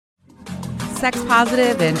sex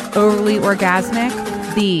positive and overly orgasmic,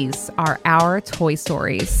 these are our toy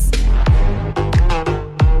stories.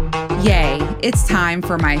 Yay, it's time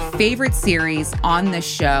for my favorite series on the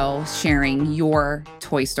show, sharing your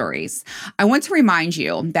toy stories. I want to remind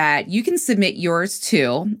you that you can submit yours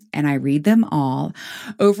too, and I read them all,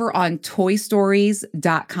 over on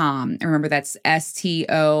toystoriezz.com. Remember, that's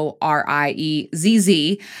STORIEZZ.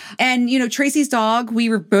 And, Tracy's dog, we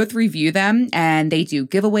both review them, and they do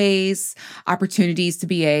giveaways, opportunities to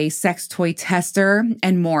be a sex toy tester,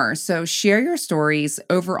 and more. So share your stories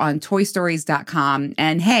over on toystoriezz.com.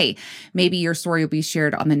 And hey, maybe your story will be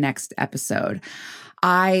shared on the next episode.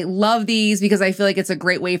 I love these because I feel like it's a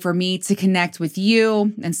great way for me to connect with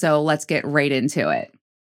you. And so let's get right into it.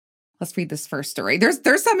 Let's read this first story.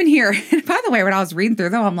 There's some in here. And by the way, when I was reading through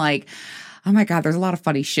them, I'm like, oh my God, there's a lot of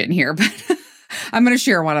funny shit in here, but I'm going to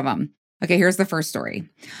share one of them. Okay, here's the first story.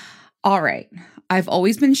 All right. I've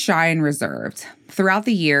always been shy and reserved. Throughout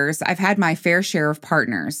the years, I've had my fair share of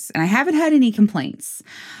partners, and I haven't had any complaints.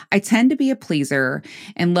 I tend to be a pleaser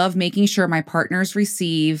and love making sure my partners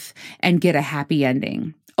receive and get a happy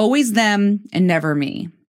ending. Always them and never me.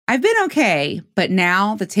 I've been okay, but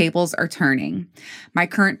now the tables are turning. My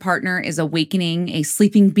current partner is awakening a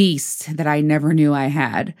sleeping beast that I never knew I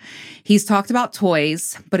had. He's talked about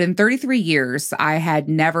toys, but in 33 years, I had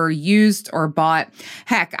never used or bought.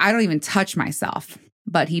 Heck, I don't even touch myself.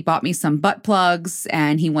 But he bought me some butt plugs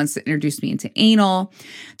and he wants to introduce me into anal.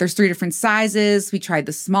 There's 3 different sizes. We tried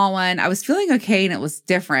the small one. I was feeling okay and it was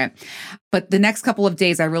different. But the next couple of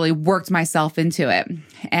days, I really worked myself into it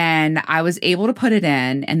and I was able to put it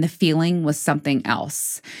in and the feeling was something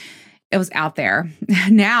else. It was out there.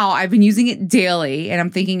 Now I've been using it daily and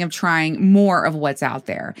I'm thinking of trying more of what's out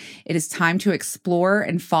there. It is time to explore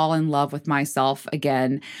and fall in love with myself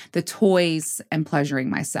again, the toys and pleasuring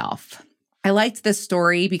myself. I liked this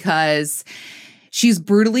story because she's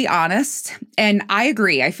brutally honest. And I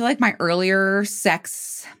agree. I feel like my earlier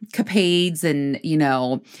sex capades and,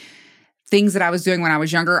 things that I was doing when I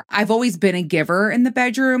was younger, I've always been a giver in the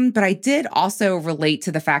bedroom, but I did also relate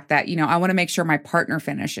to the fact that, I want to make sure my partner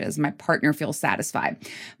finishes, my partner feels satisfied.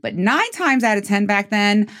 But 9 times out of 10 back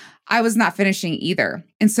then, I was not finishing either.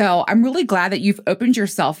 And so I'm really glad that you've opened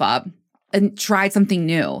yourself up and tried something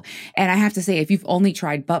new. And I have to say, if you've only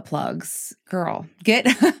tried butt plugs, girl, get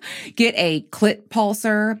a clit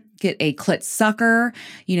pulser, get a clit sucker,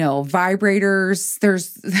 vibrators.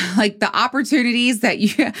 There's like the opportunities that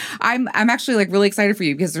I'm actually like really excited for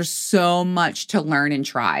you because there's so much to learn and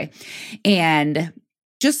try. And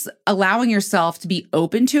just allowing yourself to be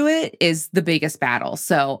open to it is the biggest battle.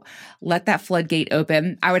 So let that floodgate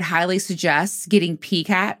open. I would highly suggest getting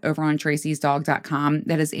PCAT over on tracysdog.com.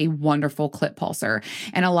 That is a wonderful clit pulser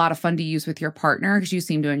and a lot of fun to use with your partner because you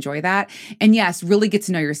seem to enjoy that. And yes, really get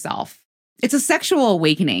to know yourself. It's a sexual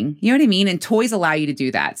awakening. You know what I mean? And toys allow you to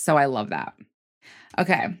do that. So I love that.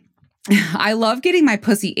 Okay. I love getting my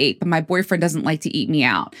pussy ate, but my boyfriend doesn't like to eat me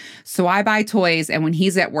out. So I buy toys, and when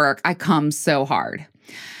he's at work, I come so hard.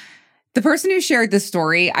 The person who shared this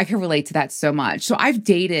story, I can relate to that so much. So I've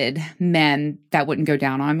dated men that wouldn't go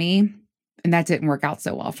down on me, and that didn't work out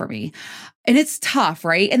so well for me. And it's tough,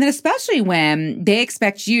 right? And then especially when they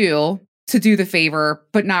expect you to do the favor,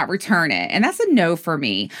 but not return it. And that's a no for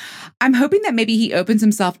me. I'm hoping that maybe he opens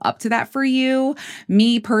himself up to that for you.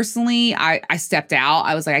 Me personally, I stepped out.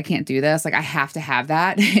 I was like, I can't do this. Like, I have to have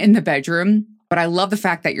that in the bedroom. But I love the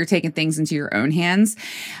fact that you're taking things into your own hands.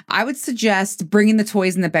 I would suggest bringing the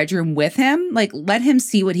toys in the bedroom with him. Like, let him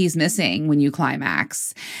see what he's missing when you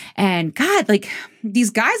climax. And God, like,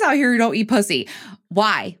 these guys out here who don't eat pussy,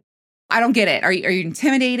 why? I don't get it. Are you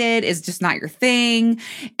intimidated? Is it just not your thing?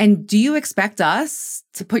 And do you expect us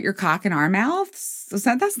to put your cock in our mouths? That's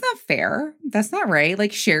not fair. That's not right.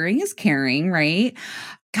 Like, sharing is caring, right?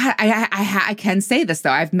 God, I can say this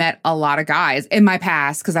though. I've met a lot of guys in my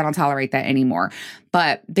past because I don't tolerate that anymore,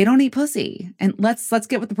 but they don't eat pussy. And let's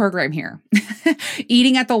get with the program here.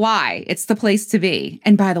 Eating at the Y, it's the place to be.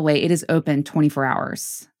 And by the way, it is open 24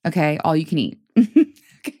 hours. Okay, all you can eat.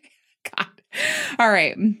 Okay. God. All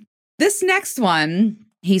right. This next one,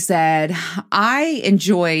 he said, I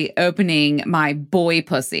enjoy opening my boy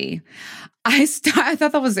pussy. I thought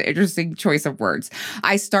that was an interesting choice of words.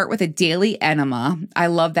 I start with a daily enema. I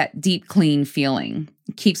love that deep, clean feeling.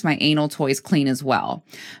 It keeps my anal toys clean as well.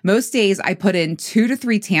 Most days I put in 2 to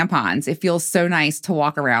 3 tampons. It feels so nice to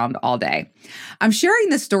walk around all day. I'm sharing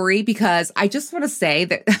this story because I just want to say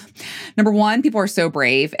that, number one, people are so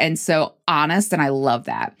brave and so honest, and I love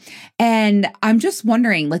that. And I'm just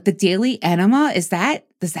wondering, like, the daily enema, is that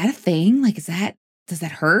a thing? Like, does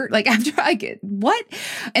that hurt? Like after I get what?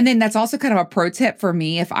 And then that's also kind of a pro tip for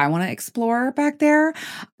me if I want to explore back there.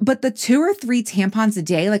 But the 2 or 3 tampons a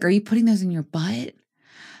day, like, are you putting those in your butt?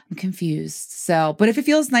 I'm confused. So, but if it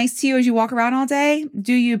feels nice to you as you walk around all day,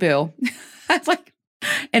 do you, boo? That's like,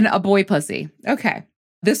 and a boy pussy. Okay.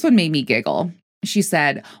 This one made me giggle. She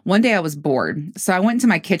said, one day I was bored, so I went into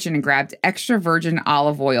my kitchen and grabbed extra virgin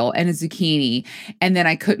olive oil and a zucchini, and then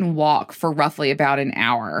I couldn't walk for roughly about an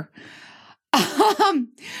hour.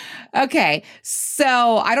 Okay,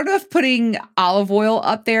 so I don't know if putting olive oil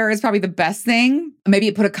up there is probably the best thing. Maybe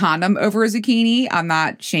put a condom over a zucchini. I'm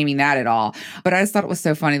not shaming that at all, but I just thought it was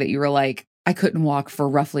so funny that you were like, I couldn't walk for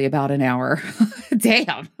roughly about an hour.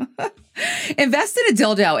 Damn. Invest in a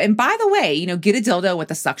dildo. And by the way, get a dildo with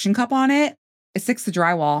a suction cup on it. It sticks to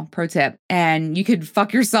drywall, pro tip. And you could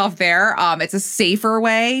fuck yourself there. It's a safer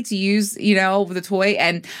way to use, with a toy.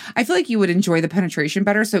 And I feel like you would enjoy the penetration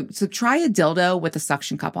better. So try a dildo with a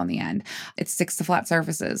suction cup on the end. It sticks to flat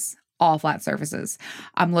surfaces, all flat surfaces.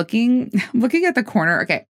 I'm looking at the corner.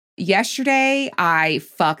 Okay. Yesterday, I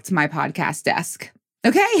fucked my podcast desk.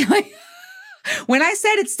 Okay. When I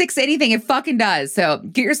said it sticks to anything, it fucking does. So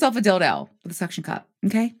get yourself a dildo with a suction cup.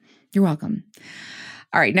 Okay. You're welcome.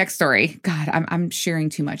 All right, next story. God, I'm sharing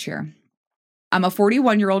too much here. I'm a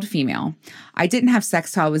 41-year-old female. I didn't have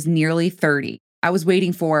sex till I was nearly 30. I was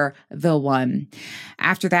waiting for the one.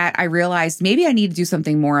 After that, I realized maybe I need to do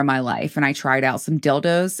something more in my life, and I tried out some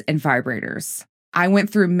dildos and vibrators. I went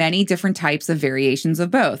through many different types of variations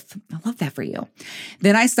of both. I love that for you.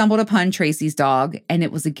 Then I stumbled upon Tracy's dog, and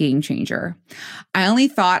it was a game changer. I only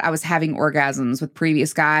thought I was having orgasms with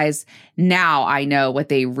previous guys. Now I know what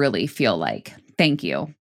they really feel like. Thank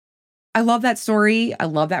you. I love that story. I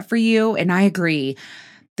love that for you. And I agree.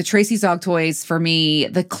 The Tracy's dog toys for me,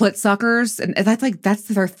 the clit suckers, and that's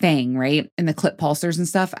their thing, right? And the clit pulsers and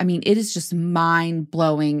stuff. I mean, it is just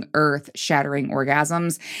mind-blowing, earth-shattering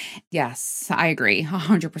orgasms. Yes, I agree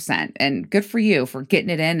 100%. And good for you for getting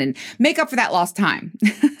it in and make up for that lost time.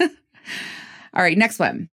 All right, next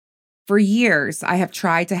one. For years, I have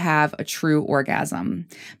tried to have a true orgasm,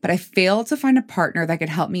 but I failed to find a partner that could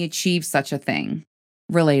help me achieve such a thing.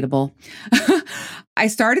 Relatable. I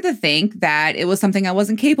started to think that it was something I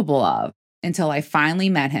wasn't capable of until I finally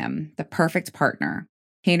met him, the perfect partner.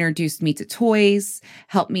 He introduced me to toys,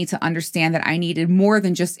 helped me to understand that I needed more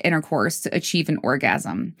than just intercourse to achieve an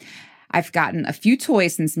orgasm. I've gotten a few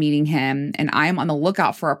toys since meeting him, and I am on the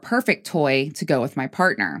lookout for a perfect toy to go with my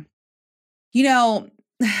partner.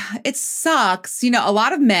 It sucks. A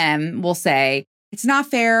lot of men will say, it's not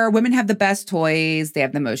fair. Women have the best toys. They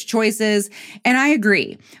have the most choices. And I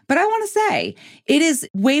agree. But I want to say it is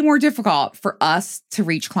way more difficult for us to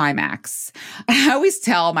reach climax. I always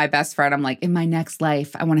tell my best friend, I'm like, in my next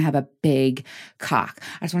life, I want to have a big cock.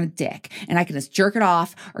 I just want a dick. And I can just jerk it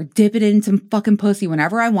off or dip it in some fucking pussy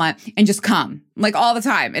whenever I want and just come like all the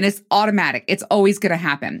time. And it's automatic. It's always going to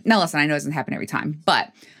happen. Now, listen, I know it doesn't happen every time,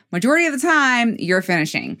 but majority of the time, you're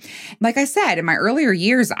finishing. Like I said, in my earlier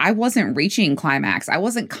years, I wasn't reaching climax. I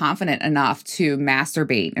wasn't confident enough to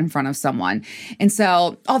masturbate in front of someone. And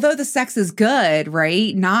so, although the sex is good,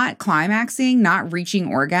 right? Not climaxing, not reaching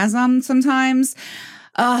orgasm sometimes,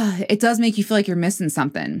 it does make you feel like you're missing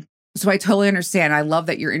something. So I totally understand. I love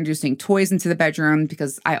that you're introducing toys into the bedroom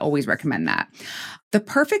because I always recommend that. The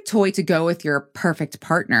perfect toy to go with your perfect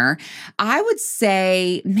partner, I would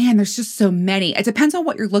say, man, there's just so many. It depends on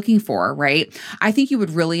what you're looking for, right? I think you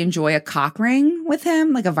would really enjoy a cock ring with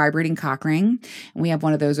him, like a vibrating cock ring. And we have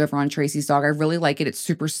one of those over on Tracy's dog. I really like it. It's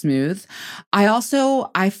super smooth.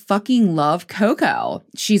 I fucking love Coco.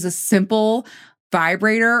 She's a simple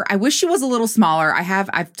vibrator. I wish she was a little smaller.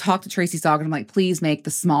 I've talked to Tracy's dog and I'm like, please make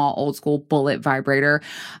the small old school bullet vibrator.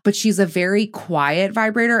 But she's a very quiet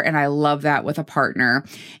vibrator and I love that with a partner.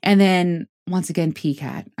 And then once again,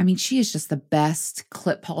 PCAT. I mean, she is just the best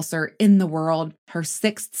clit pulser in the world. Her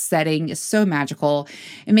 6th setting is so magical.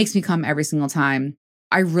 It makes me come every single time.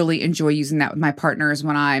 I really enjoy using that with my partners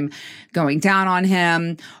when I'm going down on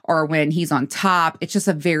him or when he's on top. It's just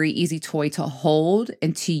a very easy toy to hold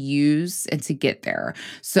and to use and to get there.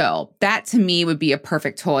 So that to me would be a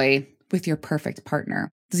perfect toy with your perfect partner.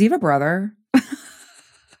 Does he have a brother?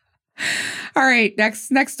 All right,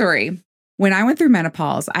 next story. When I went through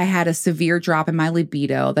menopause, I had a severe drop in my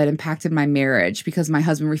libido that impacted my marriage because my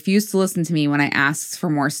husband refused to listen to me when I asked for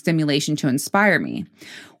more stimulation to inspire me.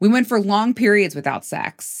 We went for long periods without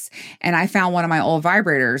sex, and I found one of my old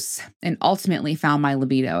vibrators and ultimately found my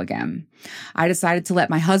libido again. I decided to let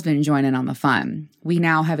my husband join in on the fun. We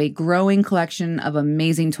now have a growing collection of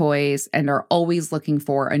amazing toys and are always looking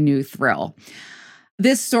for a new thrill.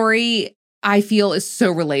 This story I feel is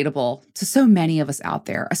so relatable to so many of us out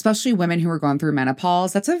there, especially women who are going through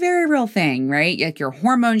menopause. That's a very real thing, right? Like your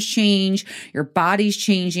hormones change, your body's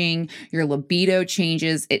changing, your libido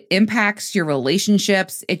changes. It impacts your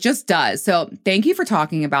relationships. It just does. So thank you for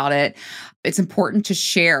talking about it. It's important to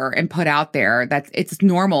share and put out there that it's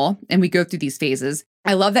normal and we go through these phases.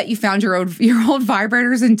 I love that you found your old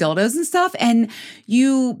vibrators and dildos and stuff, and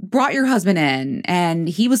you brought your husband in and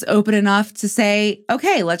he was open enough to say,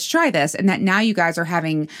 okay, let's try this. And that now you guys are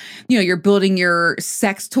having, you're building your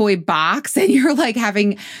sex toy box and you're like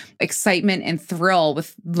having excitement and thrill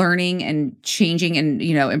with learning and changing and,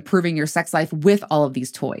 improving your sex life with all of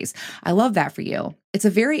these toys. I love that for you. It's a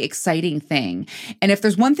very exciting thing. And if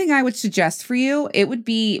there's one thing I would suggest for you, it would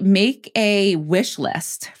be make a wish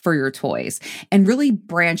list for your toys and really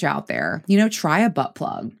branch out there. Try a butt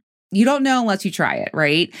plug. You don't know unless you try it,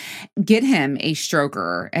 right? Get him a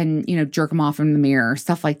stroker and, jerk him off in the mirror,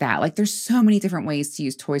 stuff like that. Like there's so many different ways to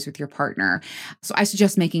use toys with your partner. So I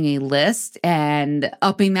suggest making a list and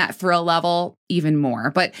upping that thrill level even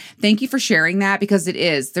more. But thank you for sharing that because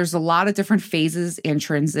there's a lot of different phases and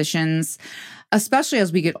transitions, especially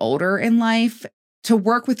as we get older in life, to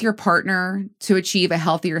work with your partner to achieve a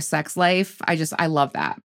healthier sex life. I love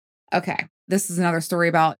that. Okay. This is another story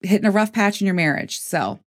about hitting a rough patch in your marriage.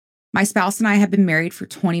 So my spouse and I have been married for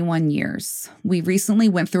 21 years. We recently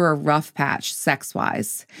went through a rough patch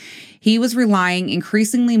sex-wise. He was relying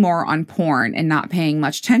increasingly more on porn and not paying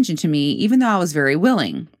much attention to me, even though I was very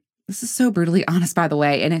willing. This is so brutally honest, by the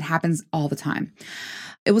way, and it happens all the time.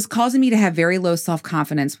 It was causing me to have very low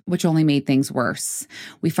self-confidence, which only made things worse.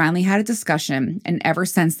 We finally had a discussion, and ever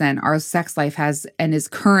since then, our sex life has and is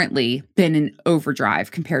currently been in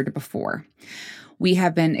overdrive compared to before. We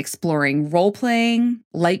have been exploring role-playing,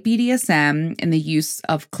 light BDSM, and the use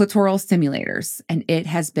of clitoral stimulators, and it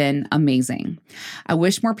has been amazing. I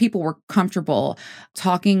wish more people were comfortable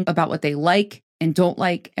talking about what they like and don't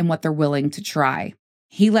like and what they're willing to try.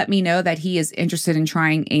 He let me know that he is interested in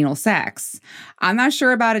trying anal sex. I'm not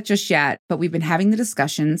sure about it just yet, but we've been having the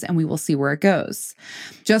discussions and we will see where it goes.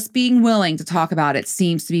 Just being willing to talk about it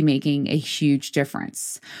seems to be making a huge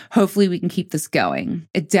difference. Hopefully we can keep this going.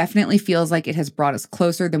 It definitely feels like it has brought us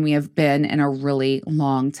closer than we have been in a really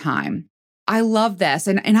long time. I love this.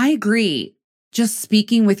 And I agree. Just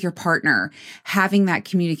speaking with your partner, having that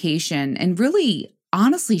communication and really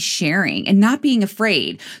honestly sharing and not being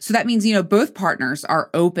afraid. So that means, both partners are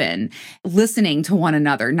open, listening to one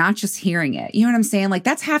another, not just hearing it. You know what I'm saying? Like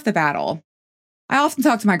that's half the battle. I often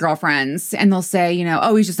talk to my girlfriends and they'll say,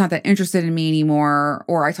 oh, he's just not that interested in me anymore.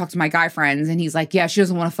 Or I talk to my guy friends and he's like, yeah, she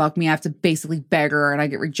doesn't want to fuck me. I have to basically beg her and I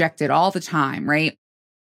get rejected all the time, right?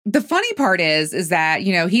 The funny part is that,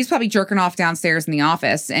 he's probably jerking off downstairs in the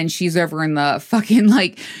office and she's over in the fucking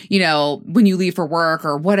when you leave for work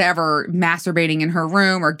or whatever, masturbating in her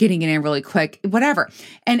room or getting it in really quick, whatever.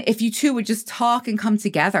 And if you two would just talk and come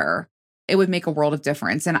together, it would make a world of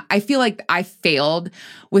difference. And I feel like I failed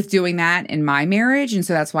with doing that in my marriage. And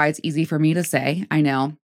so that's why it's easy for me to say, I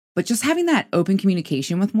know. But just having that open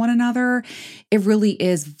communication with one another, it really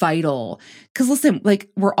is vital. Because listen,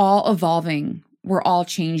 we're all evolving. We're all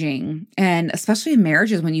changing. And especially in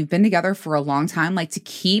marriages, when you've been together for a long time, to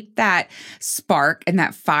keep that spark and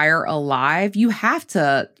that fire alive, you have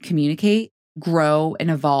to communicate, grow, and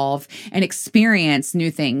evolve and experience new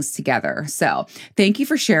things together. So thank you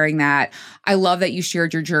for sharing that. I love that you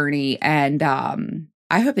shared your journey. And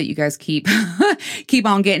I hope that you guys keep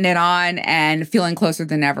on getting it on and feeling closer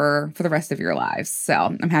than ever for the rest of your lives. So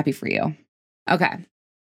I'm happy for you. Okay.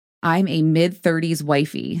 I'm a mid-30s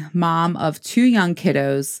wifey, mom of 2 young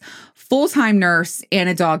kiddos, full-time nurse, and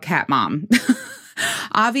a dog-cat mom.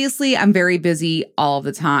 Obviously, I'm very busy all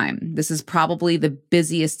the time. This is probably the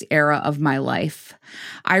busiest era of my life.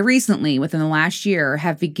 I recently, within the last year,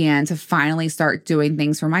 have began to finally start doing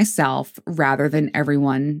things for myself rather than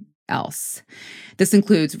everyone else. This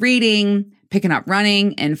includes reading, picking up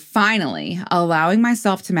running, and finally allowing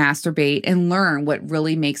myself to masturbate and learn what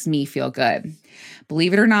really makes me feel good.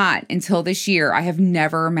 Believe it or not, until this year, I have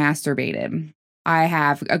never masturbated. I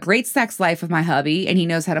have a great sex life with my hubby, and he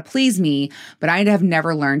knows how to please me, but I have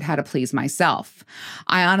never learned how to please myself.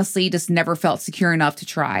 I honestly just never felt secure enough to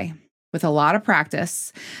try. With a lot of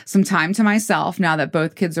practice, some time to myself now that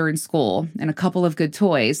both kids are in school, and a couple of good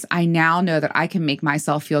toys, I now know that I can make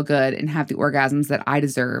myself feel good and have the orgasms that I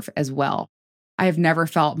deserve as well. I have never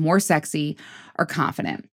felt more sexy or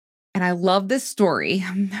confident. And I love this story.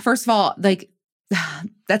 First of all,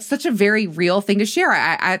 that's such a very real thing to share.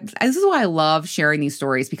 This is why I love sharing these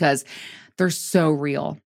stories, because they're so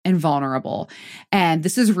real and vulnerable. And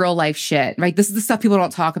this is real life shit, right? This is the stuff people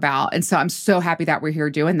don't talk about. And so I'm so happy that we're here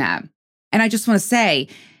doing that. And I just want to say,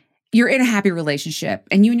 you're in a happy relationship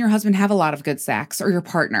and you and your husband have a lot of good sex, or your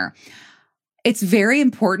partner. It's very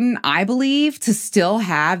important, I believe, to still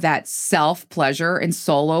have that self-pleasure and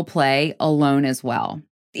solo play alone as well.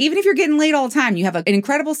 Even if you're getting laid all the time, you have an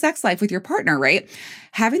incredible sex life with your partner, right?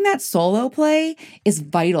 Having that solo play is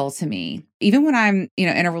vital to me. Even when I'm,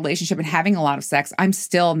 in a relationship and having a lot of sex, I'm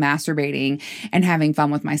still masturbating and having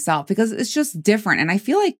fun with myself because it's just different. And I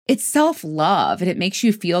feel like it's self-love and it makes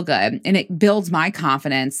you feel good and it builds my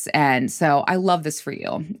confidence. And so I love this for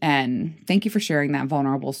you. And thank you for sharing that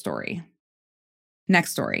vulnerable story.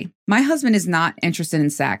 Next story. My husband is not interested in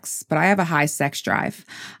sex, but I have a high sex drive.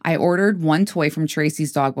 I ordered one toy from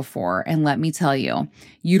Tracy's dog before, and let me tell you,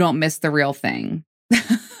 you don't miss the real thing.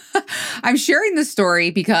 I'm sharing this story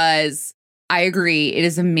because I agree. It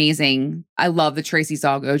is amazing. I love the Tracy's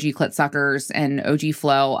dog OG Clit Suckers and OG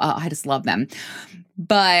Flow. I just love them.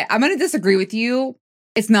 But I'm going to disagree with you.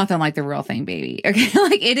 It's nothing like the real thing, baby. Okay.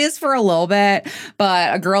 Like it is for a little bit,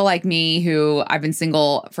 but a girl like me who I've been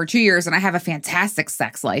single for 2 years and I have a fantastic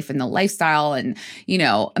sex life and the lifestyle and,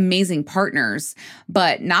 amazing partners,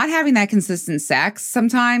 but not having that consistent sex,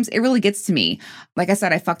 sometimes it really gets to me. Like I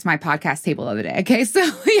said, I fucked my podcast table the other day. Okay. So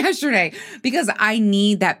yesterday, because I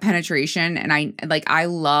need that penetration and I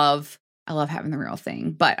love having the real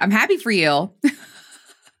thing, but I'm happy for you.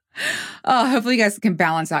 Oh, hopefully you guys can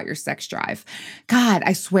balance out your sex drive. God,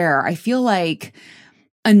 I swear, I feel like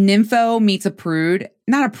a nympho meets a prude.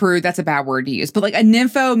 Not a prude, that's a bad word to use, but like a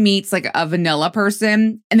nympho meets like a vanilla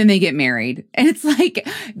person and then they get married. And it's like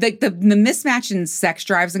the mismatch in sex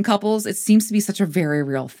drives in couples, it seems to be such a very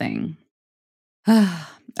real thing.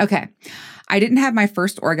 Okay. I didn't have my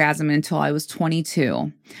first orgasm until I was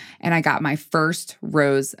 22 and I got my first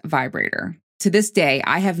Rose vibrator. To this day,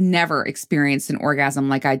 I have never experienced an orgasm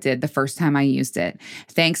like I did the first time I used it.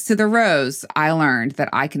 Thanks to the Rose, I learned that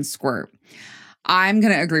I can squirt. I'm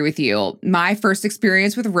going to agree with you. My first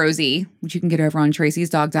experience with Rosie, which you can get over on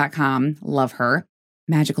tracysdog.com, love her,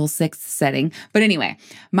 magical sixth setting. But anyway,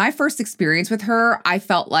 my first experience with her, I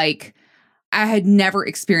felt like I had never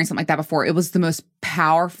experienced something like that before. It was the most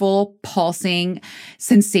powerful, pulsing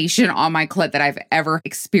sensation on my clit that I've ever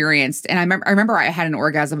experienced. And I remember I had an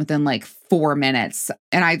orgasm within like 4 minutes.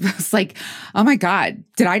 And I was like, oh my God,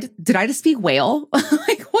 did I just speak whale?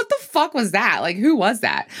 Like, what the fuck was that? Like, who was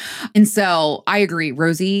that? And so I agree.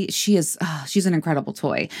 Rosie, she's an incredible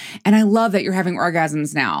toy. And I love that you're having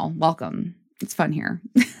orgasms now. Welcome. It's fun here.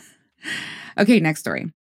 Okay, next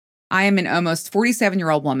story. I am an almost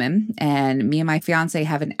 47-year-old woman, and me and my fiance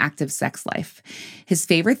have an active sex life. His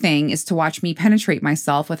favorite thing is to watch me penetrate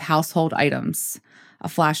myself with household items: a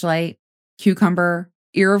flashlight, cucumber,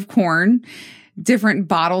 ear of corn, different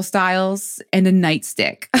bottle styles, and a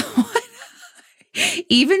nightstick.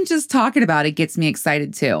 Even just talking about it gets me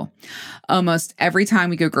excited too. Almost every time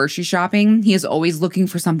we go grocery shopping, he is always looking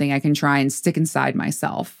for something I can try and stick inside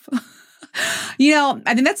myself.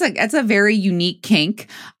 I think that's a very unique kink,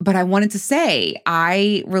 but I wanted to say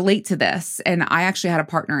I relate to this. And I actually had a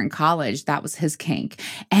partner in college that was his kink.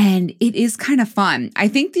 And it is kind of fun. I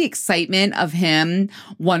think the excitement of him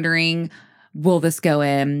wondering, will this go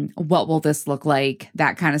in? What will this look like?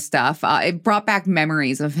 That kind of stuff. It brought back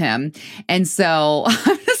memories of him. And so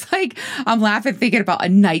I'm just like, I'm laughing thinking about a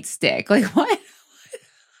nightstick. Like, what?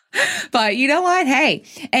 But you know what? Hey,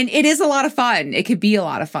 and it is a lot of fun. It could be a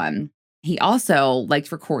lot of fun. He also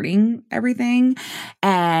liked recording everything,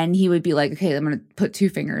 and he would be like, okay, I'm going to put 2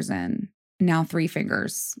 fingers in, now 3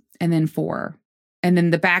 fingers, and then 4, and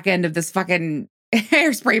then the back end of this fucking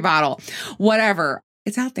hairspray bottle, whatever.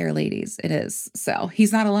 It's out there, ladies. It is. So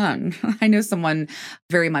he's not alone. I know someone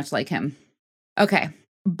very much like him. Okay.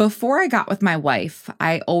 Before I got with my wife,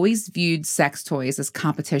 I always viewed sex toys as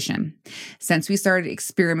competition. Since we started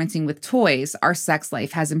experimenting with toys, our sex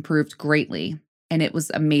life has improved greatly. And it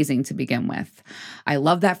was amazing to begin with. I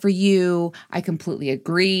love that for you. I completely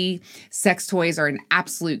agree. Sex toys are an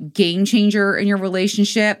absolute game changer in your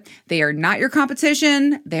relationship. They are not your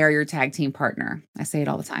competition. They are your tag team partner. I say it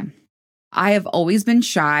all the time. I have always been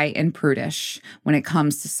shy and prudish when it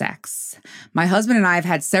comes to sex. My husband and I have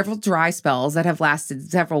had several dry spells that have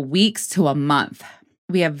lasted several weeks to a month.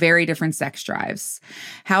 We have very different sex drives.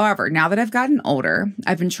 However, now that I've gotten older,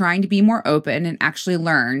 I've been trying to be more open and actually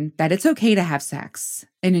learn that it's okay to have sex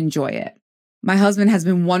and enjoy it. My husband has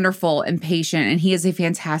been wonderful and patient, and he is a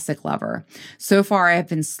fantastic lover. So far, I have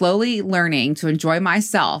been slowly learning to enjoy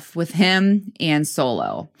myself with him and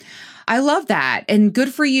solo. I love that. And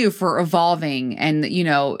good for you for evolving and,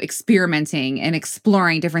 experimenting and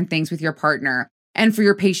exploring different things with your partner. And for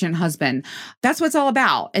your patient husband. That's what it's all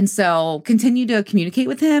about. And so continue to communicate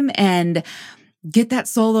with him and Get that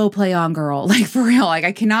solo play on, girl. Like for real, like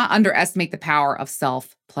I cannot underestimate the power of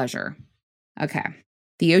self-pleasure. Okay.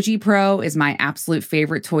 The OG Pro is my absolute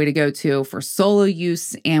favorite toy to go to for solo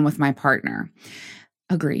use and with my partner.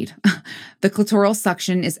 Agreed. The clitoral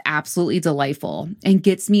suction is absolutely delightful and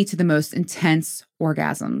gets me to the most intense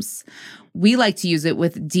orgasms. We like to use it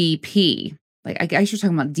with DP. Like I guess you're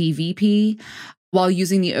talking about DVP while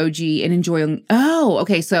using the OG and enjoying. Oh,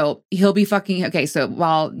 okay. So he'll be fucking. Okay. So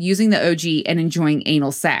while using the OG and enjoying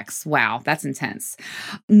anal sex. Wow. That's intense.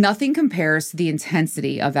 Nothing compares to the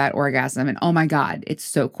intensity of that orgasm. And oh my God, it's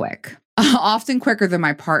so quick. Often quicker than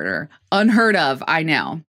my partner. Unheard of. I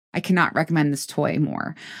know. I cannot recommend this toy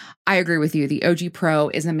more. I agree with you. The OG Pro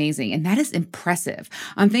is amazing. And that is impressive.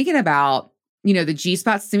 I'm thinking about, the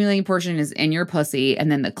G-spot stimulating portion is in your pussy,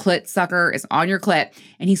 and then the clit sucker is on your clit,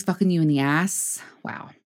 and he's fucking you in the ass.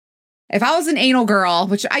 Wow. If I was an anal girl,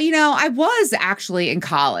 which I was actually in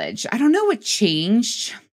college, I don't know what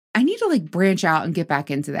changed. I need to like branch out and get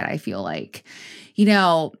back into that. I feel like,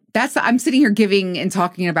 I'm sitting here giving and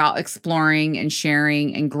talking about exploring and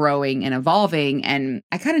sharing and growing and evolving. And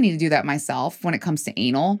I kind of need to do that myself when it comes to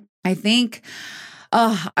anal. I think,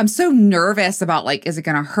 I'm so nervous about like, is it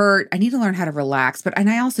going to hurt? I need to learn how to relax. And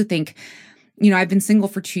I also think, I've been single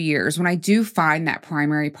for 2 years. When I do find that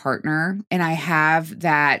primary partner and I have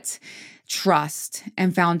that trust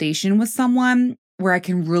and foundation with someone where I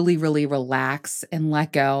can really, really relax and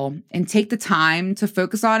let go and take the time to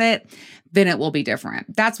focus on it, then it will be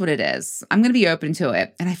different. That's what it is. I'm going to be open to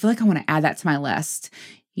it. And I feel like I want to add that to my list.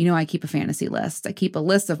 I keep a fantasy list. I keep a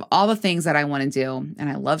list of all the things that I want to do, and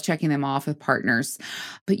I love checking them off with partners.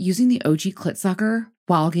 But using the OG clit sucker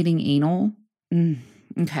while getting anal,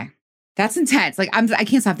 okay. That's intense. Like I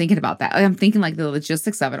can't stop thinking about that. I'm thinking like the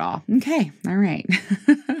logistics of it all. Okay. All right.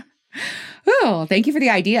 Oh, thank you for the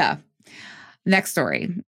idea. Next story.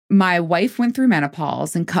 My wife went through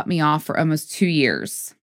menopause and cut me off for almost 2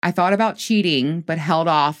 years. I thought about cheating, but held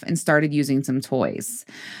off and started using some toys.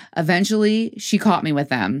 Eventually, she caught me with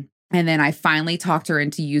them. And then I finally talked her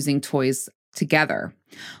into using toys together.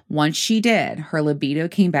 Once she did, her libido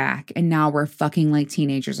came back, and now we're fucking like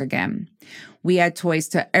teenagers again. We add toys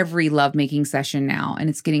to every lovemaking session now, and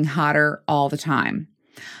it's getting hotter all the time.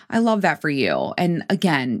 I love that for you. And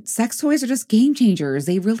again, sex toys are just game changers.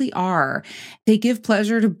 They really are. They give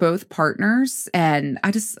pleasure to both partners. And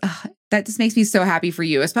that just makes me so happy for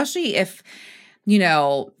you, especially if,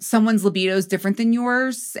 someone's libido is different than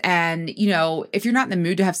yours. And, if you're not in the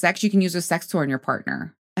mood to have sex, you can use a sex toy on your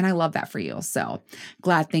partner. And I love that for you. So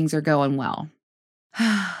glad things are going well.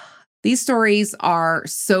 These stories are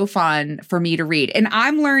so fun for me to read, and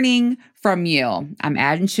I'm learning from you. I'm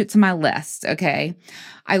adding shit to my list, okay?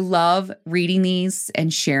 I love reading these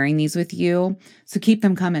and sharing these with you, so keep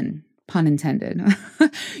them coming, pun intended.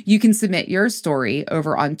 You can submit your story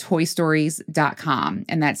over on toystoriezz.com,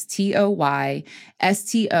 and that's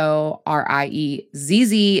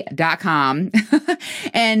TOYSTORIEZZ.com.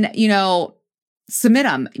 And, submit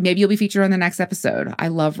them. Maybe you'll be featured on the next episode. I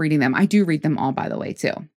love reading them. I do read them all, by the way,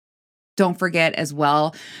 too. Don't forget as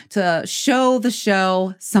well to show the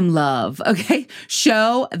show some love, okay?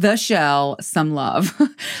 Show the show some love.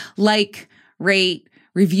 Like, rate,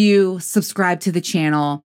 review, subscribe to the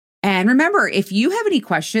channel. And remember, if you have any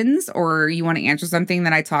questions or you want to answer something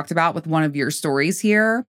that I talked about with one of your stories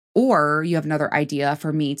here, or you have another idea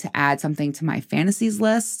for me to add something to my fantasies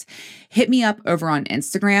list, hit me up over on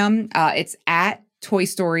Instagram. It's at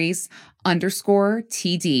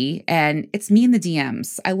toystoriezz_TD, and it's me in the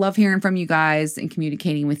DMs. I love hearing from you guys and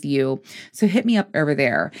communicating with you. So hit me up over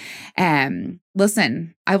there. And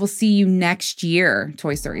listen, I will see you next year,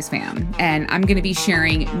 Toy Stories fam. And I'm going to be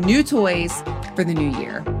sharing new toys for the new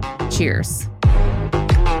year. Cheers.